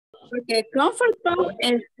Porque comfortable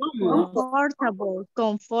es cómodo. Comfortable.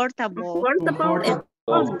 Comfortable. Comfortable es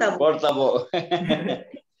cómodo. Portable.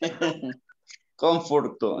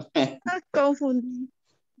 Conforto. Confunding.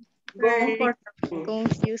 Comfortable.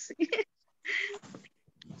 Confusing.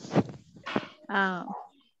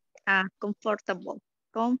 Comfortable.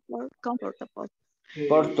 Comfortable.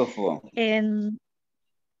 Portofo.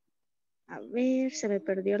 A ver, se me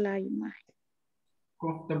perdió la imagen.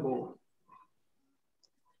 Comfortable.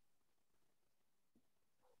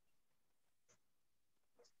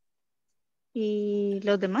 ¿Y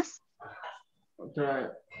los demás? Okay.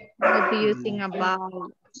 What do you think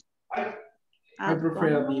about? I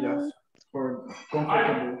prefer Adidas for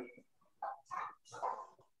comfortable.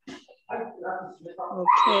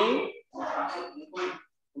 Okay.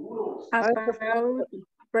 About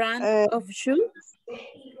brand of shoes.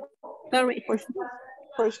 Sorry.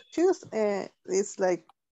 For shoes, it's like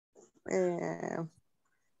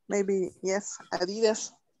maybe yes,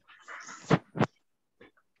 Adidas.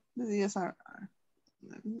 Adidas are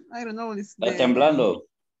I don't know. It's Está temblando.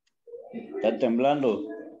 Está temblando.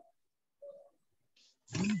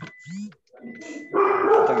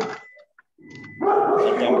 Está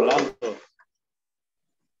temblando.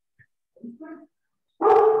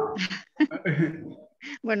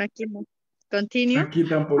 Bueno, aquí no. Continue. Aquí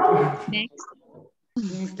tampoco. Next.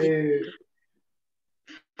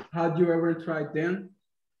 Have you ever tried them?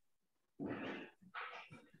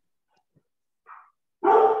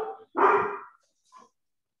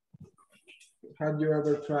 Have you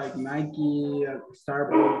ever tried Nike,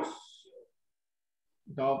 Starbucks,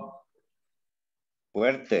 Dove?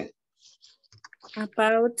 Fuerte.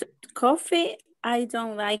 About coffee, I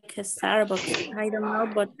don't like Starbucks. I don't know,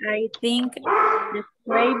 but I think the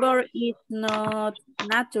flavor is not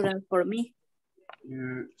natural for me.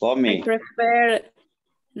 For I me. prefer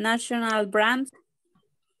national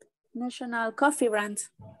coffee brand.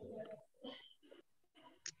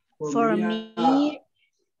 For me,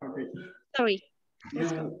 okay. sorry.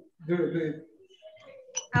 No, good.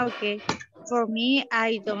 Okay. For me,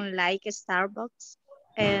 I don't like Starbucks,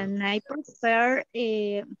 and I prefer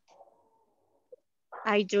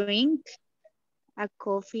I drink a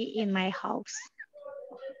coffee in my house.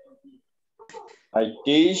 I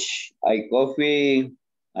teach, I coffee,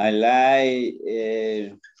 I like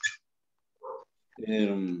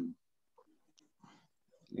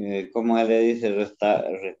 ¿cómo se le dice?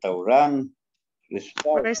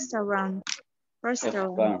 Restaurante.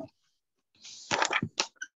 Restaurant.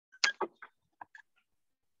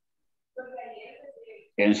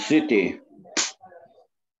 En City.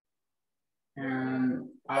 And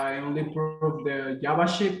I only prove the Java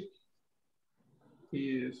ship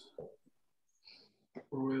is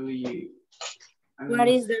really. What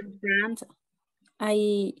is the brand?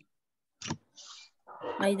 I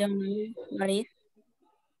don't know what is.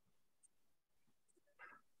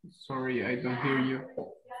 Sorry, I don't hear you.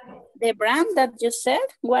 The brand that you said,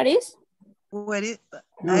 what is? What is?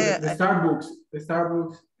 No, the Starbucks. The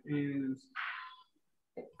Starbucks is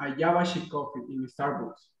a Java ship coffee in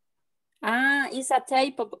Starbucks. Ah, it's a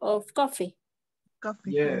type of coffee.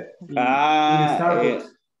 Coffee. Yeah, in Starbucks.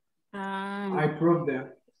 I proved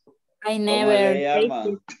that. I never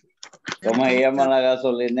tasted. ¿Cómo se llama la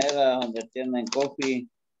gasolinera donde tienen coffee?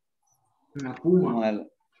 Una Puma.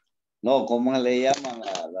 No, ¿cómo se le llama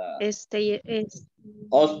la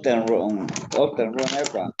Austin Room? Austin Room,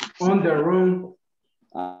 ¿epa? On the room.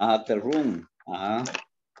 Ajá, the room. Ajá.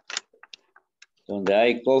 Donde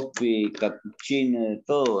hay coffee, cappuccino, de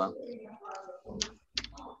todo.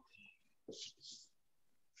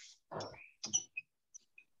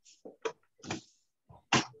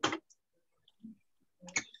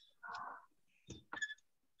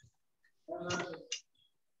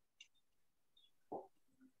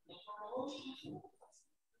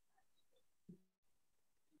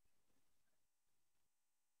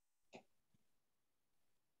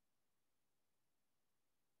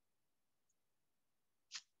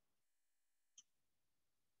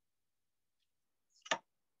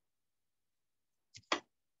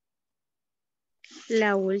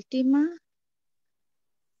 La última.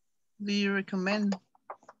 Do you recommend?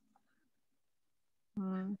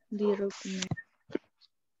 Do you recommend?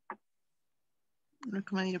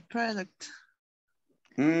 Recommend your product.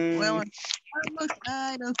 Well,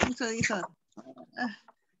 I don't think so.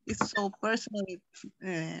 It's so personal.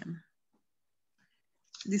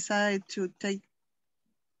 Decide to take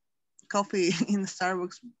coffee in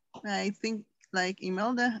Starbucks. I think like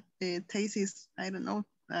Imelda, taste is, I don't know.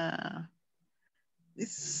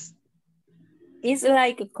 It's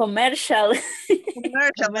like a commercial.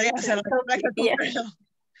 Commercial, yes. Yeah.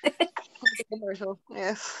 Commercial,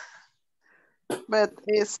 yes. but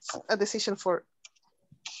it's a decision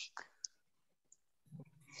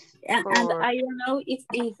And for I don't know if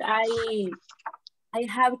I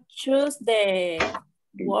have choose the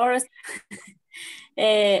worst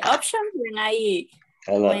option when I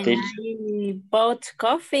bought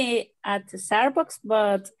coffee at Starbucks,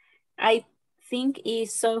 but I think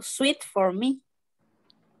it's so sweet for me.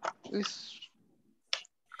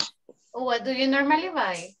 What do you normally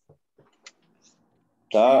buy?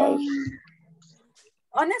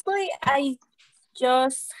 Honestly, I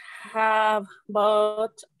just have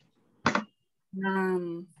bought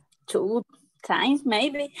 2 times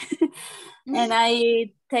maybe. And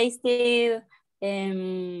I tasted,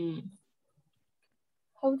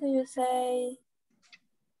 how do you say?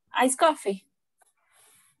 Iced coffee.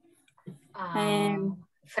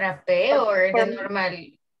 Frappe or the normal?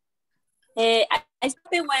 Iced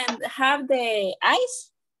coffee when have the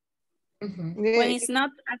ice, when it's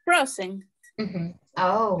not frozen.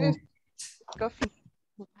 Oh, coffee.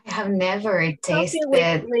 I have never tasted.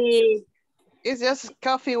 With It's just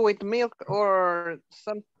coffee with milk or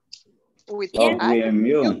some with with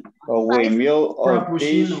milk or with milk or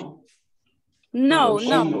tea. No,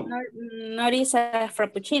 not is a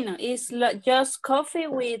frappuccino. It's just coffee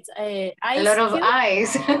with ice. A lot of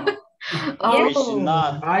ice. It's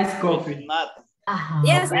not Ice coffee.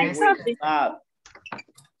 Yes, ice coffee.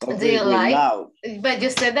 Do you like? But you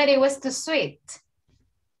said that it was too sweet.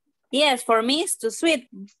 Yes, for me it's too sweet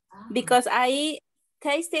because I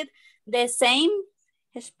tasted the same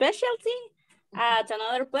specialty at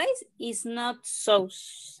another place. It's not so.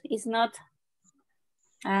 It's not.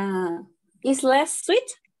 It's less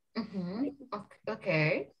sweet.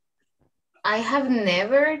 Okay. I have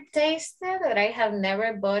never tasted or I have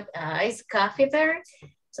never bought iced coffee there.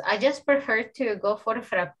 So I just prefer to go for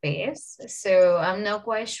frappes. So I'm not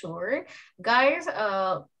quite sure. Guys,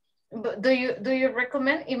 do you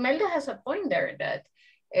recommend? Imelda has a point there that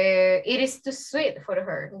it is too sweet for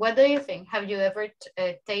her. What do you think? Have you ever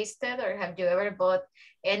tasted or have you ever bought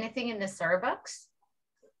anything in the Starbucks?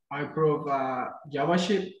 I prove Java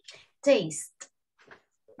chip. Taste.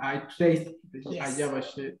 I taste Yes. Java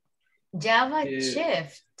chip. Java chip.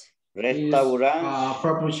 Restaurant.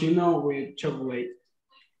 Frappuccino with chocolate.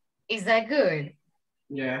 Is that good?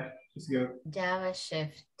 Yeah, it's good. Java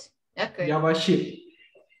shift. Okay. Java chip.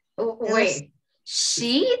 Oh, wait.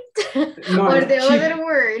 Sheet? No, or the chip. other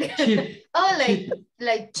word? Chip. Oh, chip.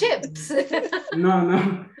 like chips.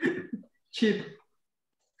 No. Chip.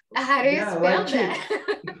 How do you spell like that?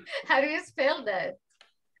 How do you spell that?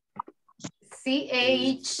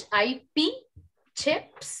 C-H-I-P?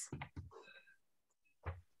 Chips?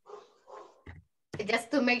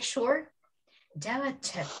 Just to make sure. Java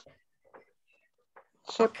chip.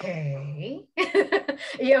 Okay.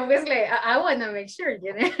 Yeah, obviously, I want to make sure,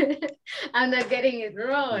 you know, I'm not getting it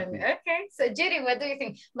wrong. Okay. So, Judy, what do you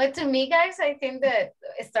think? But to me, guys, I think that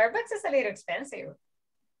Starbucks is a little expensive.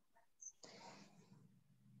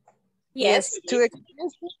 Yes, too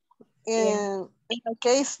expensive. And in my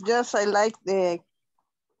case, just I like the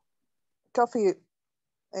coffee,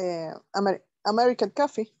 American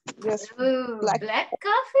coffee. Yes. Ooh, black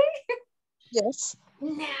coffee? Yes.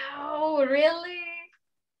 No, really?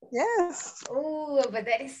 Yes. Oh, but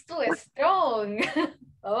that is too strong.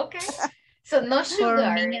 Okay. So no sugar.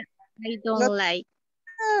 For me, I don't like.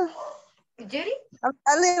 Judy?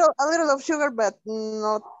 A little of sugar, but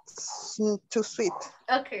not too sweet.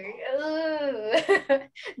 Okay.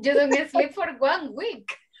 You don't sleep for 1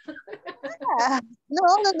 week. No.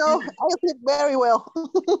 I sleep very well.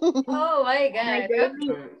 Oh my God.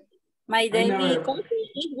 My daily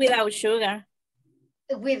coffee is without sugar.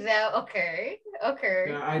 Without, okay.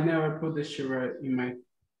 Yeah, I never put the sugar in my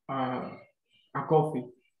coffee.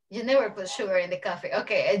 You never put sugar in the coffee.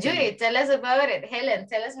 Okay, Judy, tell us about it. Helen,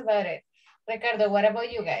 tell us about it. Ricardo, what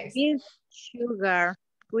about you guys? With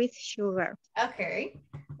sugar. Okay,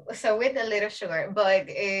 so with a little sugar, but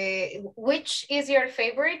which is your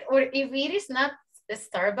favorite? Or if it is not the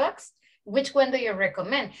Starbucks, which one do you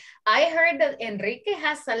recommend? I heard that Enrique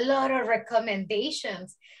has a lot of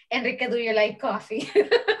recommendations. Enrique, do you like coffee?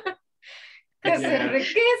 Because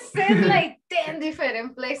Enrique said like 10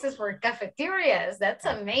 different places for cafeterias. That's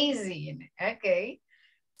amazing. Okay.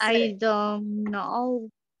 So, I don't know.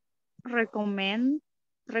 Recommend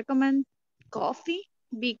coffee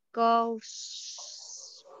because,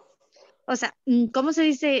 o sea, ¿cómo se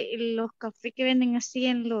dice? Los cafés que venden así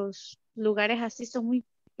en los lugares así son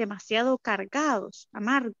demasiado cargados,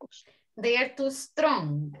 amargos. they are too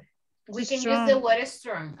strong. We can use the word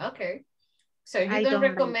strong. Okay. So you don't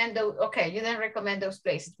recommend those. Okay, you don't recommend those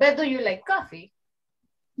places. But do you like coffee?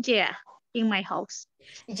 Yeah. in my house.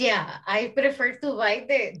 Yeah, I prefer to buy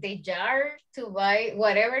the jar, to buy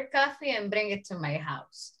whatever coffee and bring it to my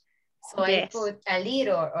house. So I Yes. put a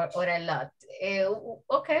little or a lot.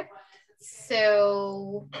 Okay.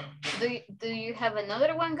 So do you have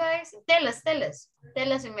another one, guys? Tell us,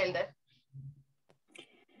 Imelda.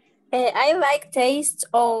 I like taste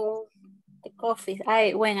of the coffee.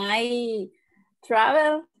 When I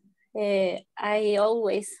travel, I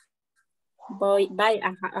always buy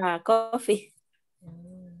a coffee.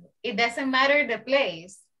 It doesn't matter the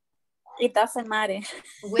place. It doesn't matter.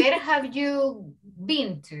 Where have you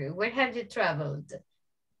been to? Where have you traveled?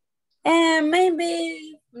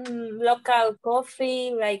 Maybe local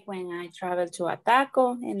coffee, like when I travel to a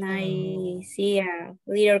taco and I see a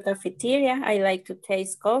little cafeteria, I like to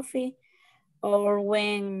taste coffee. Or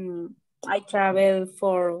when I travel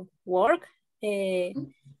for work, I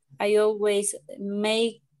always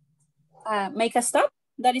make a stop.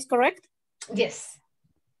 That is correct? Yes.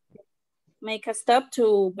 Make a stop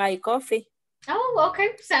to buy coffee. Oh,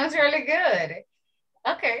 okay. Sounds really good.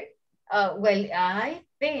 Okay. Well, I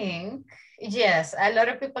think, yes, a lot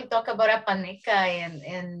of people talk about a paneca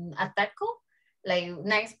and a taco, like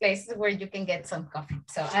nice places where you can get some coffee.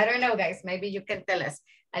 So I don't know, guys, maybe you can tell us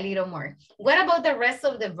a little more. What about the rest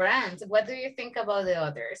of the brands? What do you think about the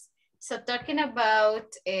others? So talking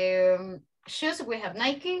about shoes, we have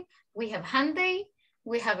Nike, we have Hyundai,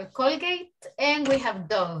 we have a Colgate, and we have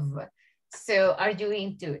Dove. So are you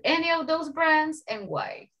into any of those brands and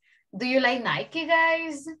why? Do you like Nike,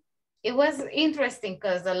 guys? It was interesting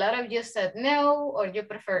because a lot of you said no, or you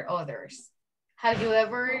prefer others. Have you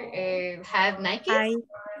ever had Nike? I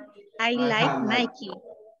like Nike.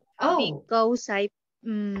 Oh, because I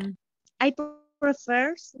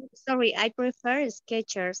prefer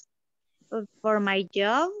Skechers. For my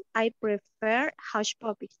job, I prefer Hush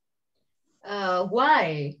Puppies.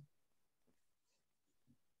 why?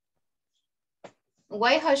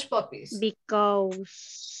 Why Hush Puppies?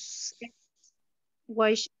 Because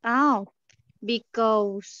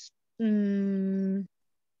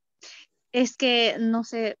es que no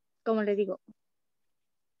sé cómo le digo.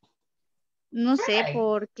 No sé,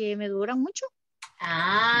 porque me duran mucho.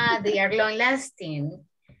 Ah, they are long lasting.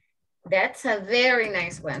 That's a very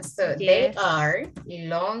nice one. So Yes. they are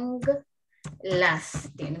long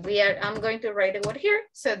lasting. I'm going to write the word here.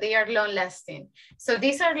 So they are long lasting. So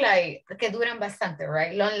these are like, que duran bastante,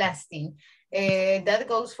 right? Long lasting. That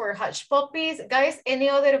goes for Hush Puppies. Guys, any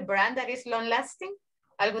other brand that is long lasting?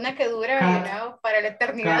 ¿Alguna que dura, Cat. you know, para la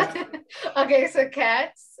eternidad? Okay, so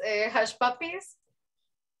cats, Hush Puppies.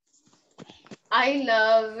 I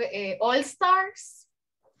love All Stars.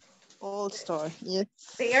 All Star, yes.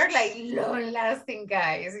 They are like long lasting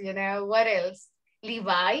guys, you know. What else?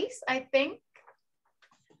 Levi's, I think.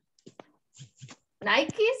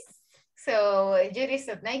 Nikes. So Judy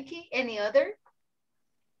said Nike. Any other?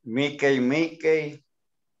 Mickey.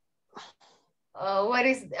 What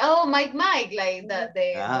is, oh, Mike, like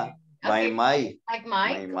Okay. Mike.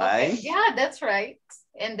 Mike. Yeah, that's right.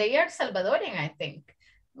 And they are Salvadorian, I think.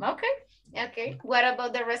 Okay. What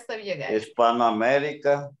about the rest of you guys?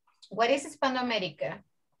 Hispanoamérica. What is Hispanoamérica?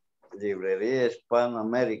 Librería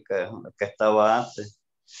Hispanoamérica, la que estaba antes.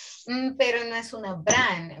 Pero no es una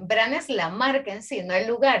brand. Brand es la marca en sí, no el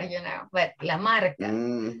lugar, you know, but la marca.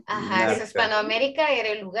 Ajá, so Hispanoamérica era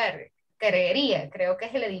el lugar. Creo que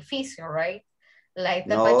es el edificio, right? Like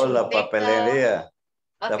No, la papelería.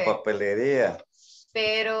 Okay. La papelería.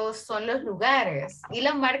 Pero son los lugares. Y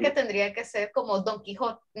la marca tendría que ser como Don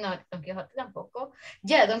Quijote. No, Don Quijote tampoco.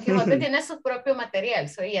 Yeah, Don Quijote tiene su propio material.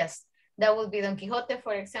 So yes, that would be Don Quijote,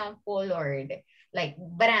 for example, or like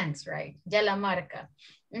brands, right? Ya la marca.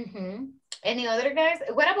 Any other guys?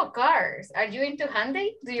 What about cars? Are you into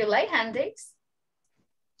Hyundai? Do you like Hyundais?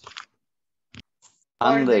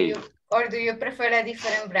 Hyundai. Or do you prefer a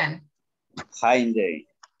different brand? Hyundai.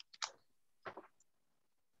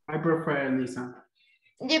 I prefer Nissan.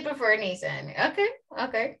 You prefer Nissan.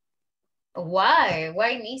 Okay. Why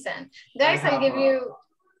Nissan? Guys, I'll give you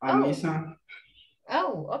a Nissan.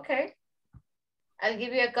 Oh, okay. I'll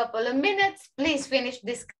give you a couple of minutes. Please finish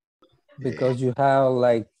this. Because you have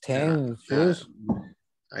like 10 shoes.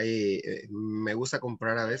 Me gusta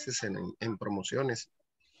comprar a veces en promociones.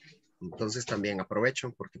 Entonces también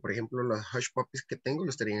aprovecho porque, por ejemplo, los Hush Puppies que tengo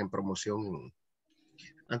los tenían en promoción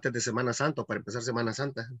antes de Semana Santa, para empezar Semana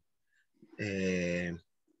Santa. Si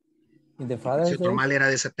normal era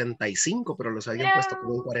de 75, pero los habían puesto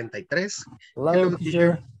como en 43. Hello,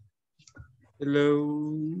 teacher.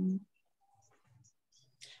 Hello.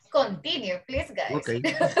 Continue, please, guys. Okay.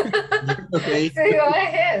 So go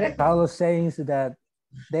ahead. Carlos saying that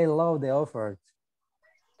they love the offer.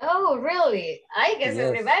 Oh, really? I guess Yes.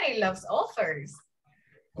 everybody loves offers.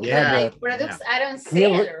 Yeah. Like products are on He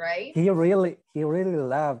sale, re- right? He really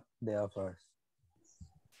loved the offers.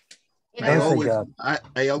 You I No, it's a know, always, job. I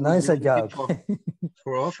No, always it's a looking job.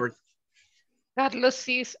 for offer. Carlos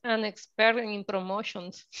is an expert in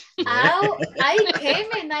promotions. I came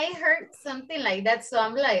and I heard something like that. So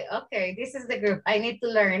I'm like, okay, this is the group. I need to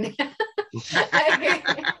learn. Okay.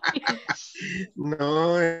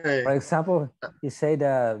 No. For example, he said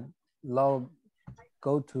that love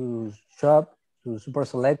go to shop to super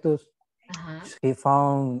selectors. He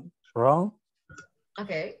found wrong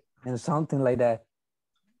Okay. and something like that.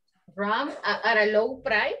 Ram at a low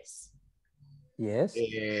price? Yes.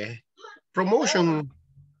 Promotion.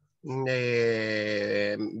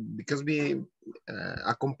 Because we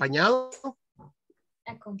acompañado.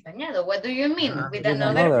 Acompañado. What do you mean? With With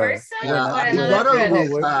another person or The another bottle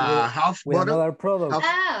product? with half with bottle. another product.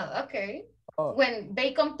 Ah, okay. Oh. When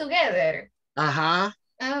they come together. Oh.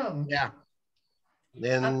 Yeah.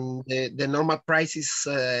 Then the normal price is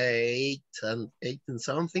 8 and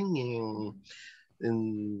something.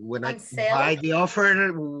 And when I buy the offer,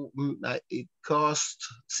 it costs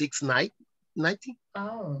 $6.90.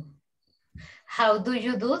 Oh. How do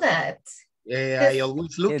you do that? I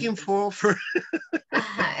always looking for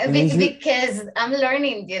because I'm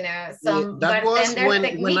learning, you know, some that was bartender when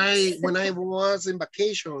techniques. I was in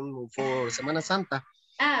vacation for Semana Santa.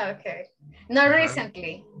 Okay. Not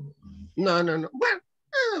recently. No. Bueno,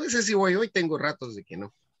 a veces sí voy. Hoy tengo ratos de que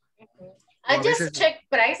no. I just check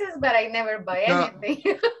prices, but I never buy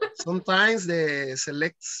anything. Sometimes the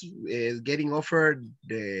selects getting offered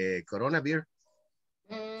the Corona beer.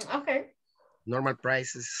 Okay. Normal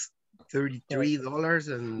price is $33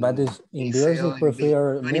 and But it's in beers you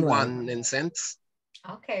prefer 21 cents.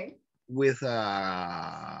 Okay. With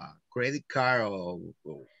a credit card or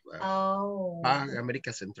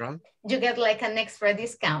America Central. You get like an extra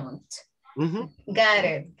discount. Got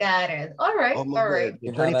it. All right. Almost all right.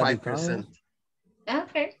 25%.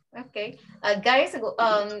 Okay. Guys,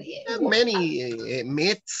 many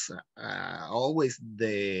meets, always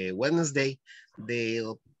the Wednesday,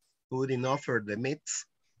 they'll put in offer the meats.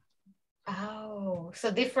 Oh,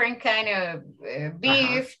 so different kind of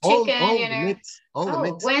beef, all chicken, you the know. meats, all the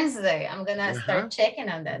meats. Wednesday, I'm gonna start checking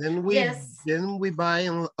on that. Then we buy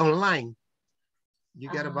online. You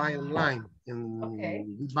gotta buy online, and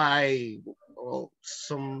we buy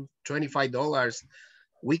some $25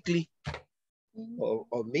 weekly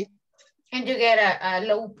of meat. And you get a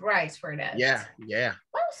low price for that. Yeah.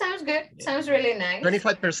 Well, sounds good. Sounds really nice.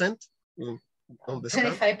 25% on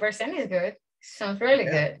discount. 25% is good. Sounds really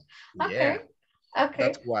good. Okay.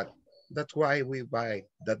 That's why we buy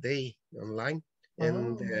the day online,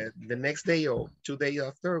 and the next day or 2 days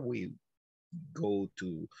after we go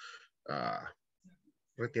to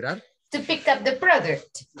retirar. To pick up the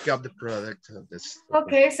product.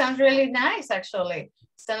 Okay, sounds really nice, actually.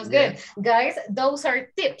 Sounds good. Guys, those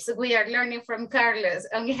are tips we are learning from Carlos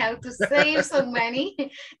on how to save some money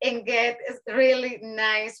and get really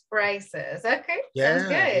nice prices. Okay, sounds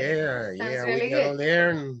good. Sounds really we gotta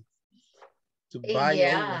learn to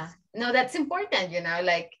buy. No, that's important, you know,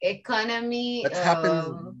 like economy. That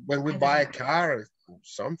happens when we buy a car or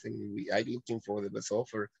something. I'm looking for the best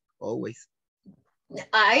offer always.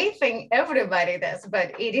 I think everybody does,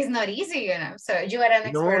 but it is not easy, you know. So you are an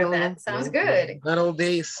expert of that. Sounds good. Not all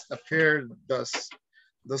days appear does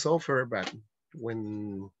offer, but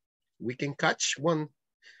when we can catch one,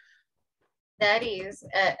 that is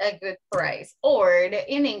a good price. Or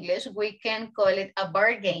in English, we can call it a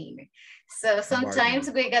bargain. So sometimes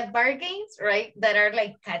we get bargains, right? That are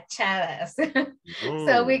like cachadas.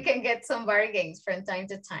 So we can get some bargains from time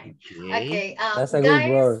to time. Okay. That's a good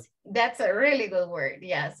word. That's a really good word.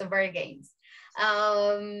 Yeah, so bargains.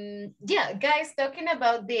 Guys, talking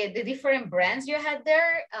about the different brands you had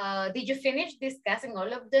there, did you finish discussing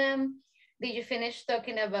all of them? Did you finish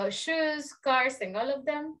talking about shoes, cars, and all of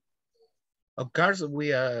them? Of course,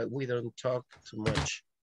 we don't talk too much.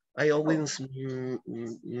 I always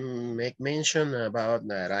make mention about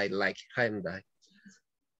that I like Hyundai.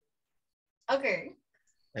 Okay.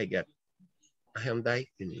 I got Hyundai.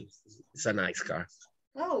 It's a nice car.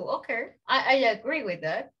 Oh, okay. I agree with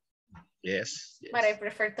that. Yes. But I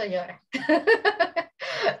prefer Toyota.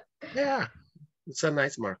 Yeah, it's a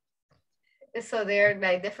nice mark. So they're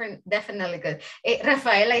like definitely good. Hey,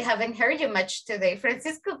 Rafael, I haven't heard you much today.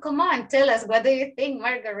 Francisco, come on, tell us. What do you think?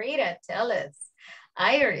 Margarita, tell us.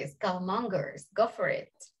 Iris, come on, girls, go for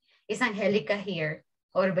it. Is Angelica here?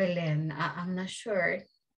 Or Belen? I'm not sure. I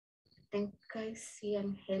think I see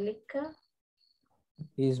Angelica.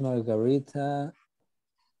 Is Margarita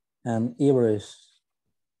and Iris.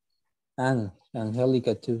 And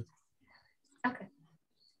Angelica too. Okay.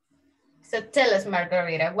 So tell us,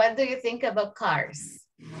 Margarita, what do you think about cars?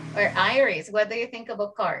 Or Iris, what do you think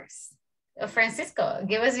about cars? Francisco,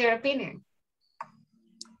 give us your opinion.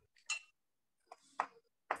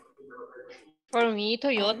 For me,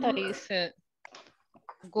 Toyota is a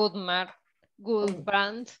good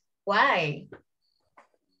brand. Why?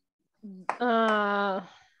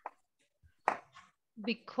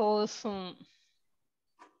 Because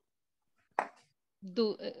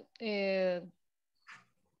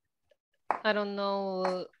I don't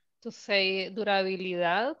know to say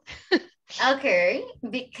durabilidad. Okay,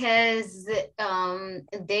 because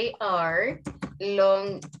they are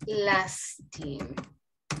long lasting.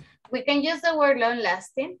 We can use the word long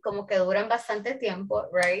lasting, como que duran bastante tiempo,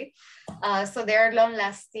 right? So they are long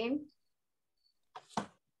lasting.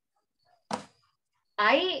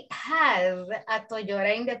 I had a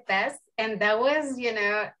Toyota in the past, and that was, you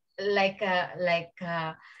know, like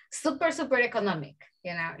a super, super economic,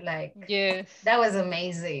 you know, like, yes, that was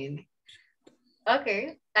amazing.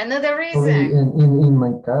 Okay, another Sorry, reason. in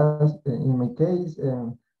my case,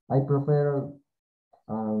 I prefer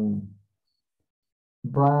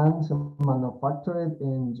brands manufactured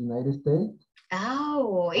in the United States.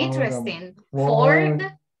 Oh, interesting. Ford?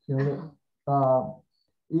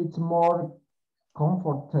 It's more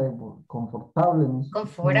comfortable. Comfortable?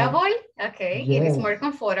 Okay, yes, it is more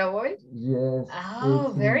comfortable. Yes.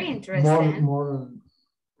 Oh, very interesting. More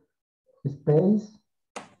space.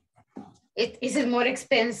 Is it more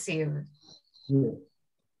expensive? Yeah.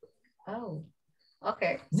 Oh,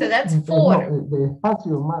 okay. So that's Ford. No, the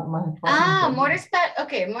espacio, más espacio. More space.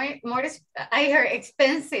 Okay, more. I heard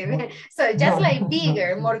expensive. So just like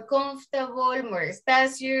bigger, more comfortable, more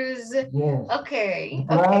spacious. Yes. Okay.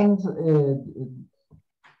 Brands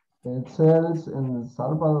it sells in El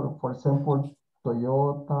Salvador, for example,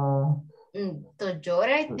 Toyota.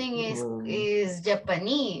 Toyota, I think, is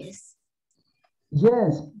Japanese.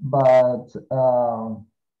 Yes, but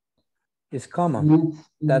it's common.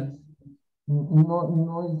 It's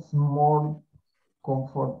more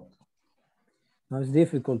comfort. No, it's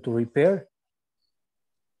difficult to repair.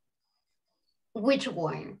 Which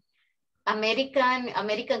one?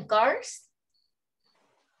 American cars?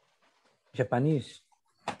 Japanese.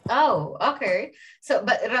 Oh, okay. So,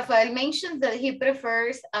 but Rafael mentioned that he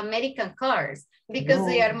prefers American cars because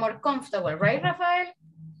they are more comfortable, right, Rafael?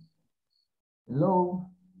 Hello.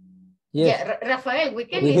 Yes. Yeah, Rafael, we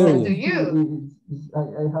can listen to you.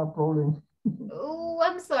 I have problems. Oh,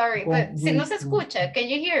 I'm sorry, but si no se escucha, can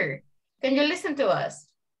you hear? Can you listen to us?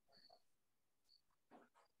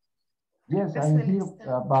 Yes, I'm here,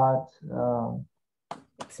 but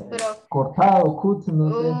it's broken. Cortado,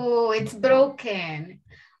 Oh, it's broken.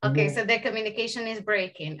 Okay, yeah. So the communication is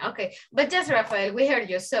breaking. Okay, but just Rafael, we heard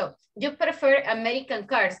you. So you prefer American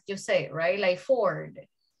cars, you say, right? Like Ford.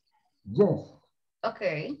 Yes.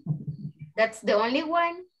 Okay, that's the only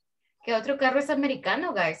one. ¿Qué otro carro es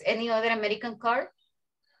americano, guys? Any other American car?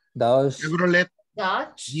 Dodge. Chevrolet.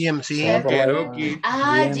 Dodge. GMC. Cherokee.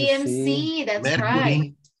 GMC, that's Mercury.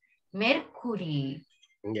 right. Mercury.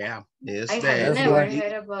 Yeah. I have never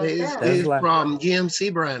heard about that. It's from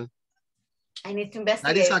GMC brand. I need to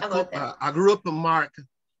investigate about that. A group mark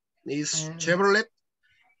is Chevrolet,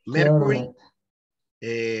 Mercury,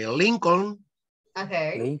 Lincoln.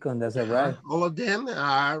 Okay. Lincoln, that's right. All of them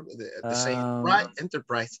are the same, right?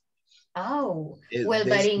 Enterprise. Oh, well,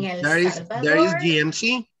 but in El Salvador. There is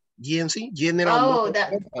GMC, General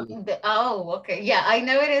Motors. Oh, okay. Yeah, I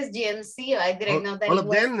know it is GMC. I didn't know that all it of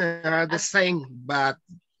was. them are the same, but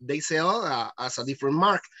they sell as a different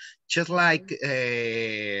mark, just like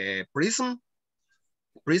Prism.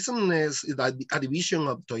 Prism is a division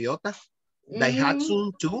of Toyota.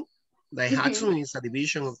 Daihatsu too. Daihatsu is a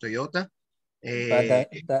division of Toyota.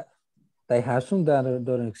 But Daihatsu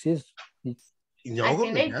don't exist. No,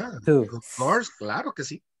 yeah. Of course, claro que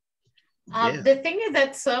sí. Yes. The thing is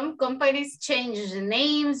that some companies change the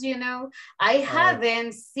names, you know. I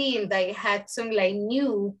haven't seen Daihatsu like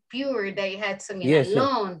new, pure Daihatsu in a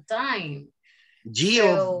long time.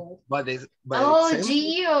 Geo, but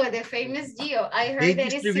Geo, the famous Geo. I heard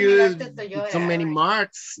that is similar to Toyota. So many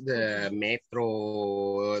marks, the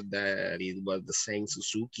Metro, it was the same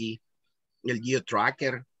Suzuki, el Geo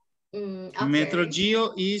Tracker. Okay. Metro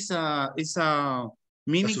Geo is a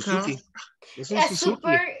mini car. A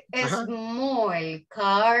super small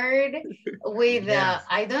car with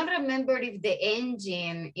I don't remember if the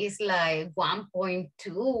engine is like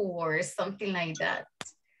 1.2 or something like that.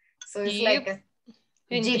 So it's like a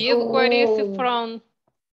Jeep, where is it from?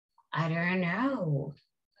 I don't know.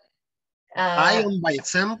 Ion, by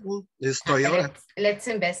example, is Toyota. Let's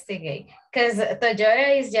investigate. Because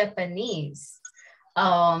Toyota is Japanese.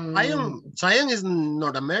 Scion is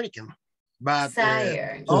North American, but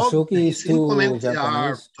Suzuki is too implements are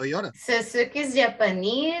Japanese. Toyota. Suzuki is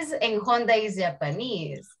Japanese and Honda is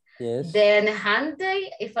Japanese. Yes. Then Hyundai,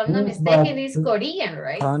 if I'm not mistaken, is Korean,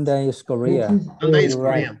 right? Honda is Korea. Honda is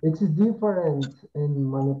Korean. It is different in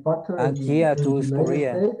manufacturing And Kia too is United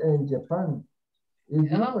Korea. States and Japan. It's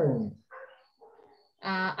different.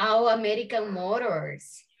 Our American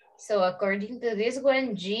Motors. So according to this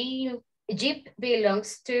one, Jeep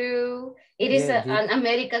belongs to, it is an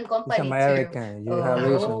American company. It's American. Too. You have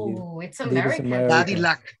reason. It's American.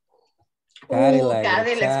 Cadillac. Cadillacs,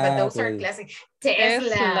 exactly. but those are classic.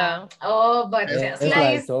 Tesla. Oh, but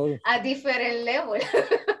Tesla is a different level.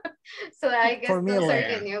 So I guess those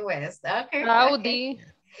are the newest. Okay. Audi.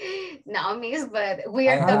 No, miss, but we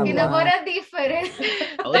are talking about a different.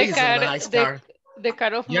 The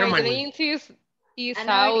car of my dreams is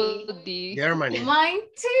Audi. Germany. Mine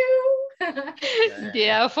too.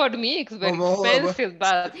 Yeah, for me it's very expensive,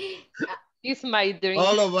 but it's my dream.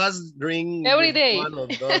 All of us dream every day. One of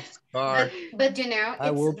those cars. But you know,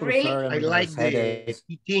 it's really. I like the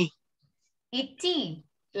ET. ET.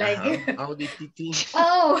 Like Audi TT.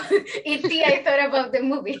 Oh, ET, I thought about the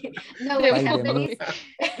movie. No, what happened is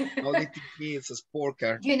Audi TT is a sport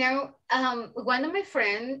car. You know, one of my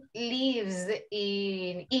friends lives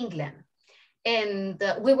in England, and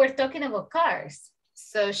we were talking about cars.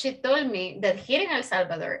 So she told me that here in El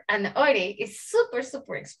Salvador, an Audi is super,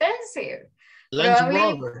 super expensive.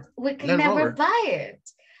 Probably we can never buy it.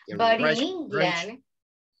 But in England,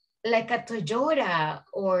 like a Toyota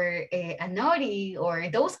or an Audi or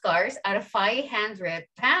those cars are 500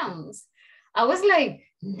 pounds. I was like,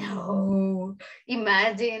 no,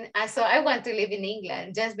 imagine. So I want to live in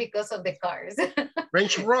England just because of the cars.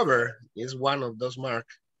 Range Rover is one of those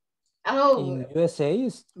marks. Oh. In USA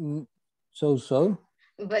is so.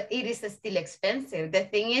 But it is still expensive. The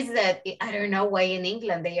thing is that I don't know why in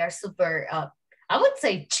England they are super, I would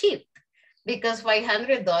say cheap. Because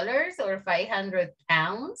 $500 or 500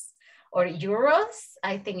 pounds or euros,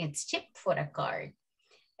 I think it's cheap for a car.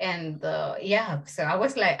 And yeah, so I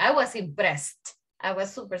was like, I was impressed. I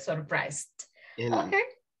was super surprised. Okay.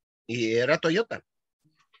 Y era Toyota.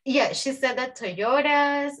 Yeah, she said that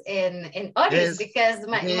Toyotas and others because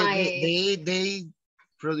they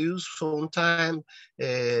produce sometime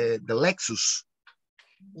the Lexus.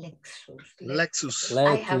 Lexus.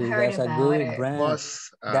 I have heard about it.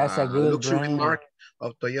 That's a good luxury brand. Mark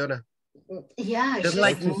of Toyota. Yeah. Just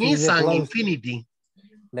like Nissan Infinity.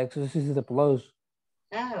 Lexus is the plus.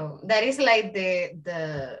 Oh, that is like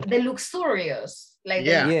the luxurious, like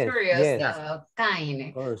the luxurious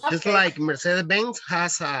kind. Just like Mercedes-Benz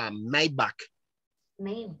has a Maybach.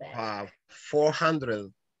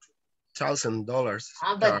 $400,000.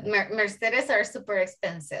 But Mercedes are super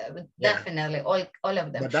expensive. Definitely, all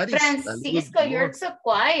of them. Francisco, you're so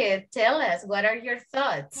quiet. Tell us, what are your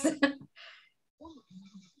thoughts?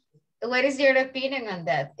 What is your opinion on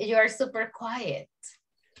that? You are super quiet.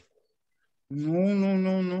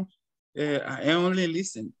 No. I only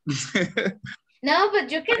listen. No,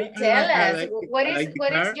 but you can tell us what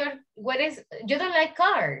is you don't like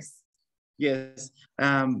cars? Yes.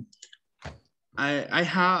 I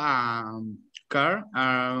have a car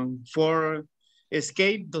for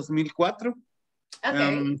Escape 2004.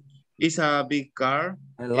 Okay. It's a big car.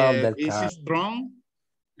 I love that car. It's strong,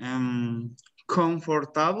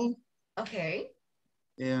 comfortable. Okay.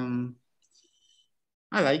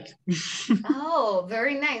 I like. Oh,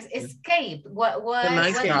 very nice. Escape. What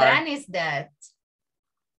brand is that?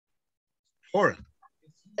 Ford.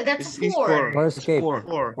 That's Ford.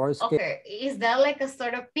 Ford. Okay. Is that like a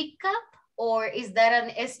sort of pickup or is that an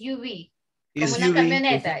SUV? Como una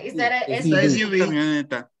camioneta. Is that an SUV?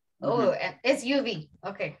 Camioneta. Oh, an SUV.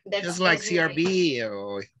 Okay. That's just like SUV. CRV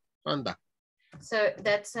or Honda. So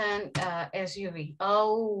that's an SUV.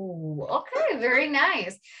 Oh, okay, very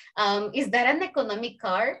nice. Is that an economic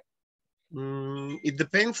car? It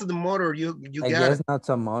depends on the motor you I get. guess not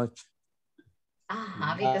so much.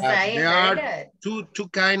 Because I heard it. Two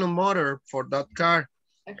kind of motor for that car.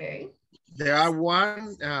 Okay. There are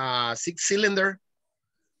one 6-cylinder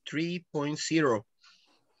 3.0.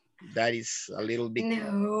 That is a little bit.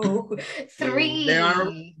 No, 3.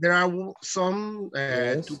 There are some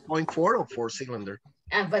 2.4 or 4-cylinder.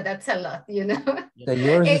 But that's a lot, you know.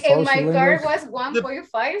 And my car was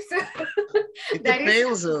 1.5. So it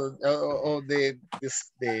depends on the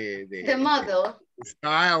model. The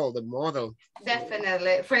style, the model.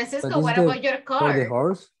 Definitely. Francisco, what about your car? For the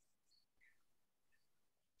horse?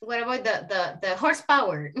 What about the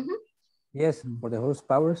horsepower? Yes, for the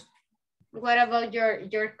horsepowers. What about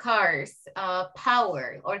your car's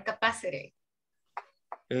power or capacity?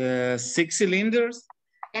 6 cylinders.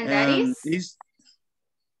 And that is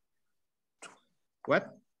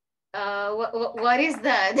what? What is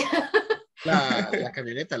that? La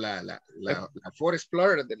camioneta, la Ford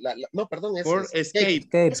Explorer, no, perdón, es Ford Escape.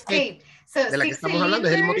 Escape. So de la que estamos hablando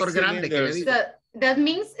es el motor grande que le digo. So that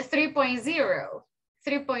means 3.0,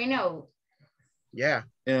 3.0. Yeah.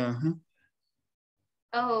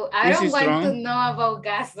 Oh, I don't want to know about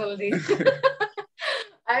gasoline.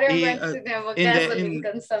 I don't want to know about gasoline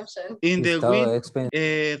consumption. In the week,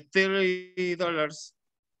 $30.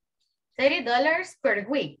 $30 per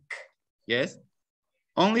week. Yes.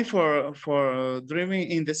 Only for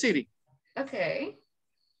driving in the city. Okay.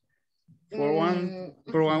 For one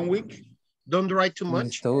week. Don't drive too much.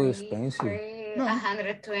 It's so expensive.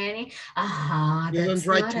 120. You don't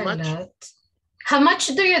drive too much. How much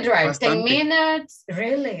do you drive? Bastante. 10 minutes?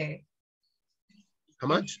 Really? How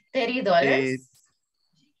much? $30?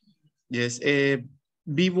 Yes.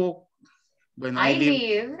 Vivo. When I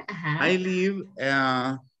live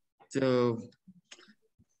to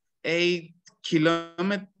 8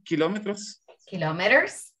 kilometers.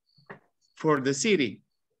 Kilometers? For the city.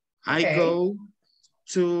 Okay. I go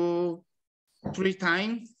 3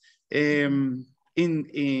 times in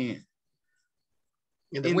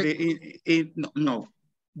the week? No.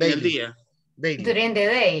 Daily. During the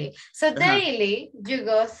day. So daily, you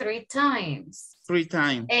go 3 times. 3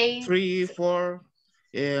 times. 8. 3, 4.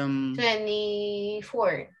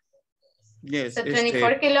 24. Yes. So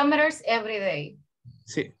 24 kilometers every day.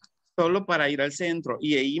 Sí. Solo para ir al centro.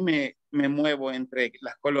 Y ahí me muevo entre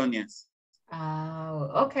las colonias.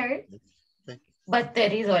 Oh, okay. But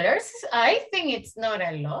 $30, I think it's not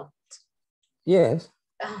a lot. Yes.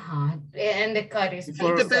 And the car is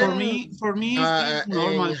for me, it's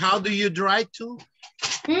normal. How do you drive to?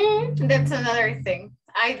 That's another thing.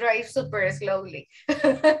 I drive super slowly.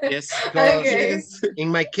 Yes. Okay. In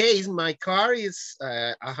my case, my car is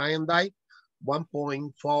a Hyundai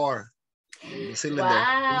 1.4 cylinder.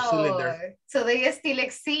 Wow. Cylinder. So they still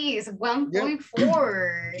exist,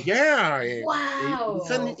 1.4. Yeah. Wow.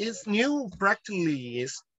 It's new practically.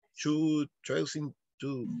 It's 2020.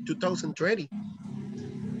 2020?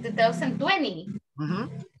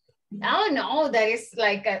 Oh no, that is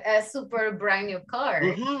like a super brand new car.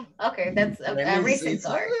 Okay, that's a recent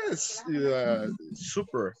car. It's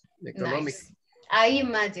super economic. Nice. I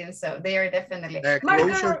imagine so. They are definitely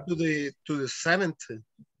closer to the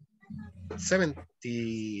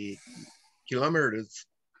 70 kilometers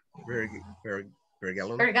per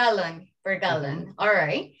gallon. Per gallon. All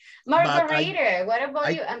right. Margarita, what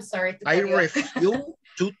about you? I'm sorry to I cut you off. refuel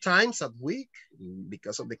 2 times a week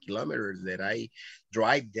because of the kilometers that I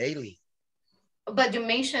drive daily. But you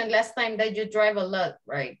mentioned last time that you drive a lot,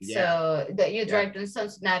 right? Yeah. So that you drive to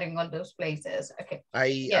Cincinnati and all those places. Okay.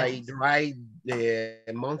 I drive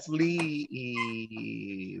monthly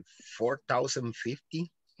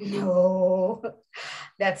 4,050. No,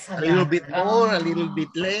 that's a little lot. bit more, a little bit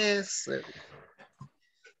less.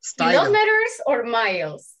 Kilometers or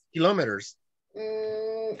miles? Kilometers.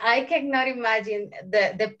 I cannot imagine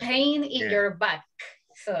the pain in your back.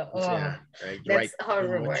 So that's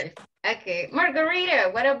horrible. Okay, Margarita,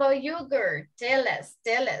 what about you, girl? Tell us.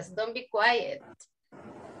 Don't be quiet.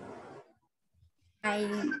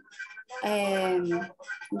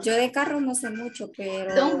 Yo de carro no sé mucho,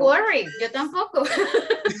 pero... Don't worry, yo tampoco.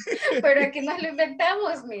 Pero aquí nos lo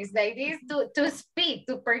inventamos, Miss. The idea is to speak,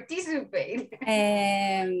 to participate.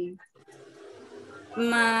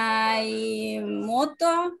 My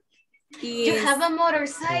moto is... You have a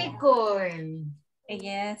motorcycle.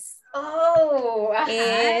 Yes. Oh,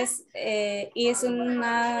 es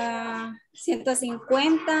una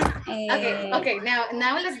 150. Okay.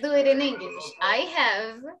 Now let's do it in English. I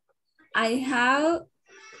have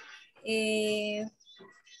 150.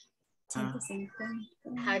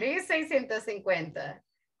 How do you say 150?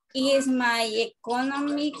 Is my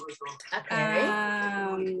economic. Okay.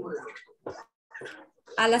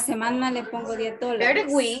 A la semana le pongo $10. Per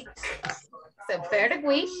week. So per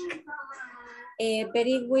week. Per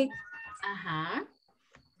week.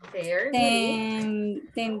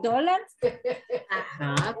 $10.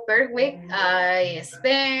 Per week, I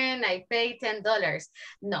pay $10.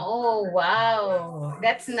 No, wow,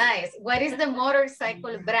 that's nice. What is the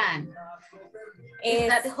motorcycle brand? Is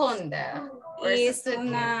that Honda? Es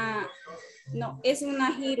una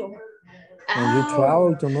Hero. When you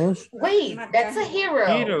travel too much? Wait, that's a Hero.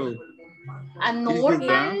 A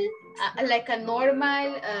normal, like a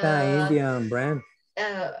normal. Indian brand.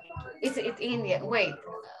 Is it Indian? Wait.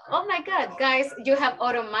 Oh my God, guys, you have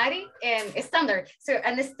automatic and standard. So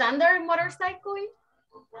a standard motorcycle?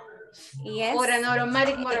 Yes. Or an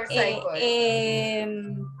automatic motorcycle?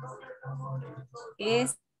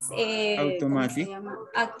 Es automatic.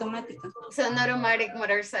 Automática. So an automatic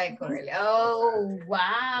motorcycle. Oh,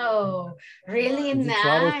 wow. Really Did you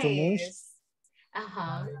travel to Minsk? nice.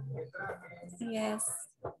 Uh-huh. Yes.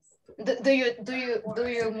 Do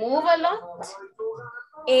you move a lot?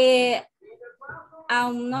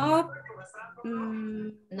 I'm not.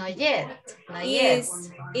 Not yet. Not yet.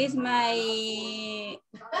 Is my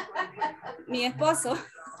mi esposo.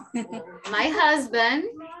 My husband.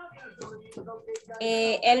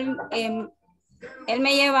 Él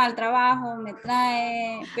me lleva al trabajo, me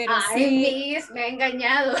trae, pero sí. Me ha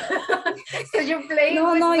engañado. So you played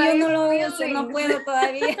no, with no, my yo no lo feelings. uso, no puedo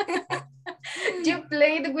todavía. You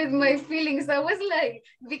played with my feelings. I was like,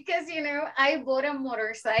 because, you know, I bought a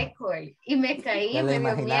motorcycle y me caí, Ya me le dio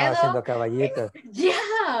imaginaba miedo. haciendo caballitos.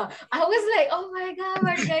 Yeah, I was like, oh my God,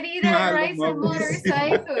 Margarita rides a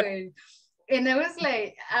motorcycle. And I was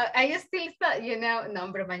like, I still thought, you know, no,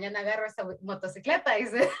 hombre, mañana agarro esa motocicleta. Y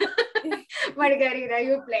said, Margarita,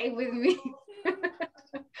 you play with me.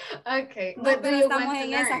 Okay, No, but pero do you estamos want to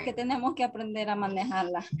en learn? esas que tenemos que aprender a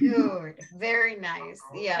manejarla. Good, very nice.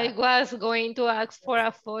 Yeah. I was going to ask for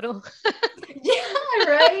a photo. Yeah,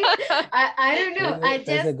 right. I don't know.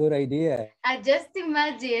 That's a good idea. I just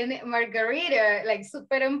imagine Margarita like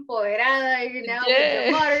super empoderada, you know, Yeah. with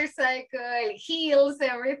the motorcycle, heels,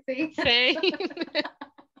 everything. Same.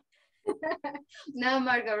 No,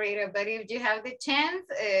 Margarita, but if you have the chance,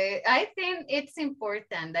 I think it's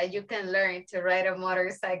important that you can learn to ride a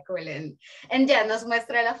motorcycle and ya nos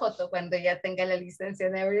muestra la foto cuando ya tenga la licencia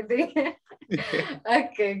and everything.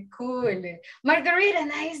 Okay, cool. Margarita,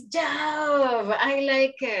 nice job. I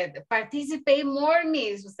like it. Participate more,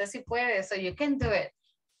 miss. Usted sí puede, so you can do it.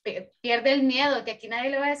 Pierde el miedo, que aquí nadie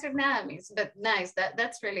le va a decir nada, miss. But nice,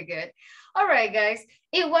 that's really good. All right, guys.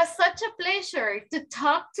 It was such a pleasure to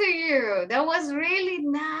talk to you. That was really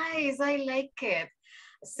nice. I like it.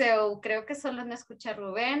 So, creo que solo no escucha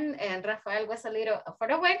Rubén and Rafael was a little far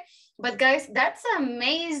away. But guys, that's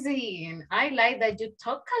amazing. I like that you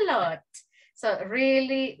talk a lot. So,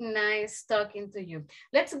 really nice talking to you.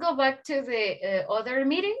 Let's go back to the other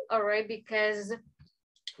meeting, all right, because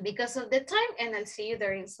of the time, and I'll see you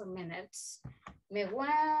there in some minutes. Me one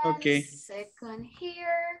second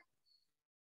here.